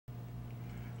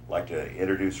I'd like to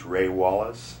introduce Ray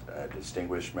Wallace, a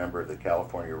distinguished member of the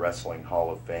California Wrestling Hall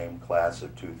of Fame class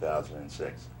of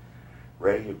 2006.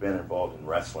 Ray, you've been involved in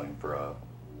wrestling for a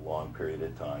long period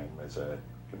of time as a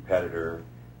competitor,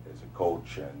 as a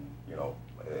coach, and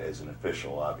as an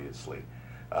official, obviously.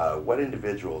 What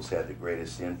individuals had the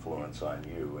greatest influence on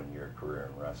you in your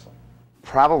career in wrestling?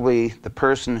 Probably the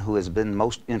person who has been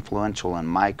most influential in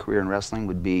my career in wrestling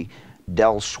would be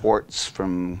Del Schwartz,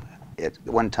 from at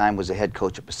one time was the head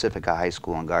coach at Pacifica High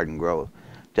School in Garden Grove.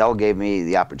 Del gave me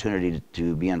the opportunity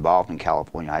to be involved in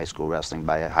California high school wrestling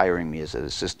by hiring me as an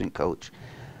assistant coach.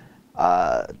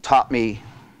 Taught me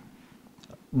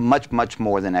much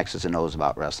more than X's and O's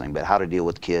about wrestling, but how to deal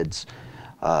with kids,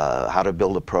 how to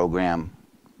build a program.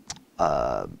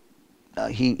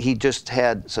 He just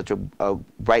had such a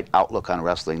bright outlook on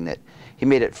wrestling that he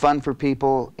made it fun for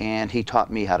people, and he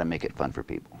taught me how to make it fun for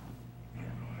people.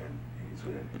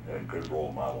 He's a good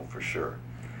role model for sure.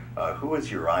 Who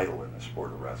is your idol in the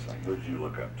sport of wrestling? Who did you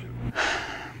look up to?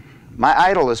 My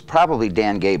idol is probably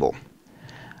Dan Gable.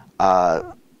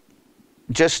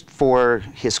 Just for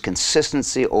his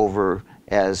consistency over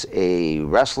as a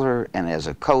wrestler and as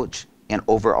a coach and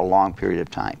over a long period of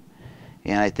time.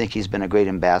 And I think he's been a great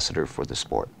ambassador for the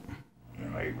sport.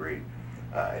 I agree.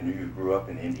 I knew you grew up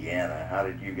in Indiana. How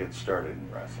did you get started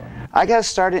in wrestling? I got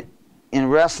started in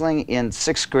wrestling in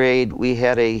 6th grade. We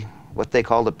had what they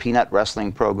called a peanut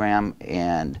wrestling program,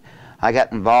 and I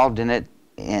got involved in it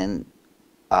and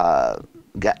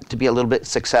got to be a little bit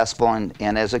successful.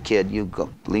 And as a kid, you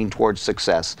lean towards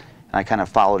success. And I kind of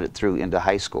followed it through into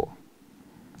high school.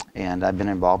 And I've been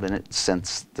involved in it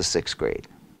since the 6th grade.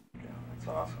 Yeah, that's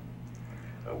awesome.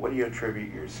 What do you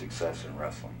attribute your success in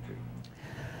wrestling to?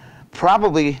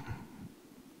 Probably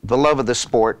the love of the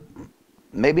sport,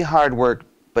 maybe hard work,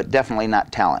 but definitely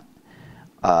not talent.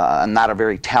 I'm not a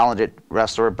very talented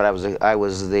wrestler, but I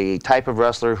was the type of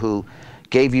wrestler who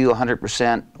gave you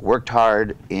 100%, worked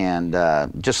hard, and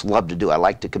just loved to do it. I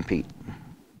like to compete.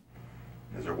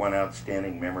 Is there one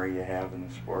outstanding memory you have in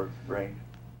the sport, Ray?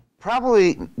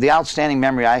 Probably the outstanding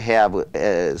memory I have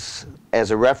as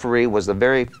a referee was the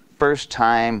very first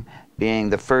time being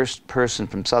the first person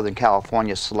from Southern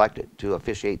California selected to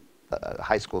officiate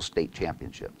high school state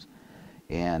championships.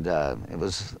 And it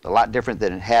was a lot different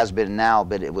than it has been now,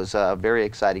 but it was a very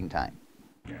exciting time.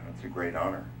 Yeah, that's a great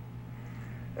honor.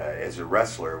 As a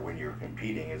wrestler, when you're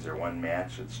competing, is there one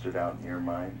match that stood out in your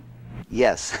mind?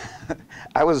 Yes.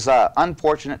 I was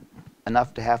unfortunate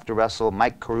enough to have to wrestle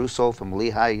Mike Caruso from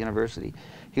Lehigh University.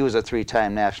 He was a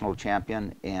 3-time national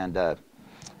champion, and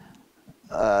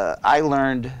I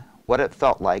learned what it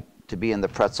felt like to be in the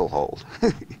pretzel hold.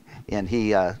 And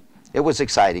it was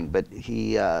exciting, but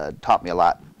he taught me a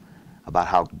lot about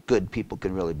how good people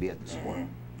can really be at the sport.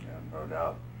 Mm-hmm. Yeah, no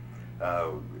doubt.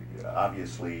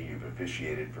 Obviously, you've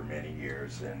officiated for many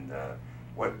years, and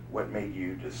what made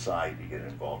you decide to get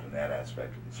involved in that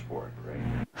aspect of the sport,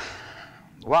 right?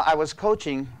 Well, I was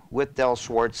coaching with Del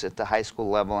Schwartz at the high school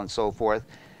level and so forth,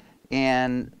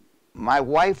 and my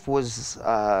wife was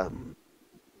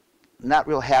not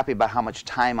real happy about how much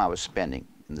time I was spending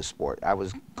in the sport. I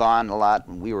was gone a lot,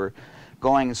 and we were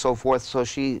going and so forth, so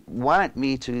she wanted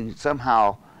me to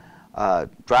somehow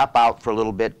drop out for a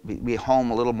little bit, be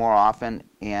home a little more often,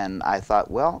 and I thought,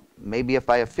 well, maybe if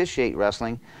I officiate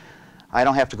wrestling, I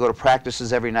don't have to go to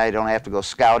practices every night, I don't have to go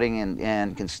scouting,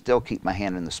 and can still keep my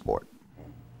hand in the sport.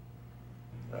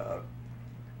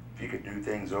 If you could do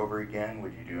things over again,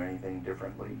 would you do anything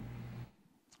differently?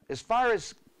 As far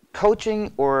as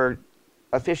coaching or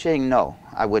officiating, no,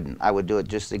 I wouldn't. I would do it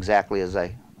just exactly as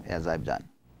I've done.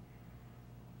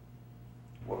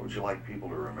 What would you like people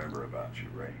to remember about you,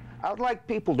 Ray? I would like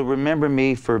people to remember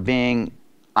me for being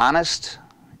honest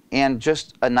and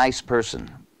just a nice person.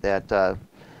 That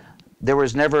there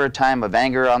was never a time of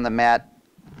anger on the mat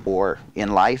or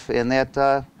in life, and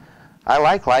that I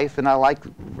like life and I like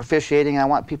officiating. I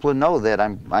want people to know that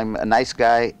I'm a nice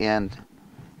guy, and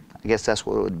I guess that's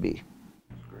what it would be.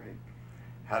 That's great.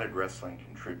 How did wrestling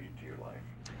contribute to your life?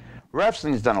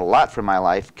 Wrestling's done a lot for my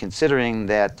life, considering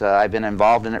that I've been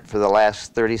involved in it for the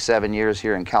last 37 years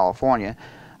here in California.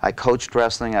 I coached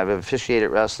wrestling, I've officiated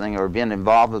wrestling, or been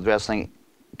involved with wrestling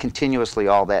continuously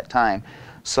all that time.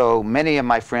 So many of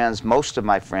my friends, most of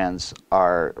my friends,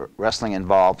 are wrestling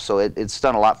involved, so it's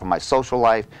done a lot for my social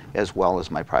life as well as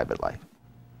my private life.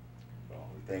 Well,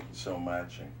 we thank you so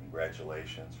much, and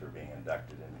congratulations for being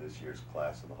inducted into this year's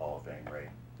class of the Hall of Fame, Ray.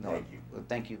 Thank you.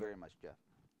 Thank you very much, Jeff.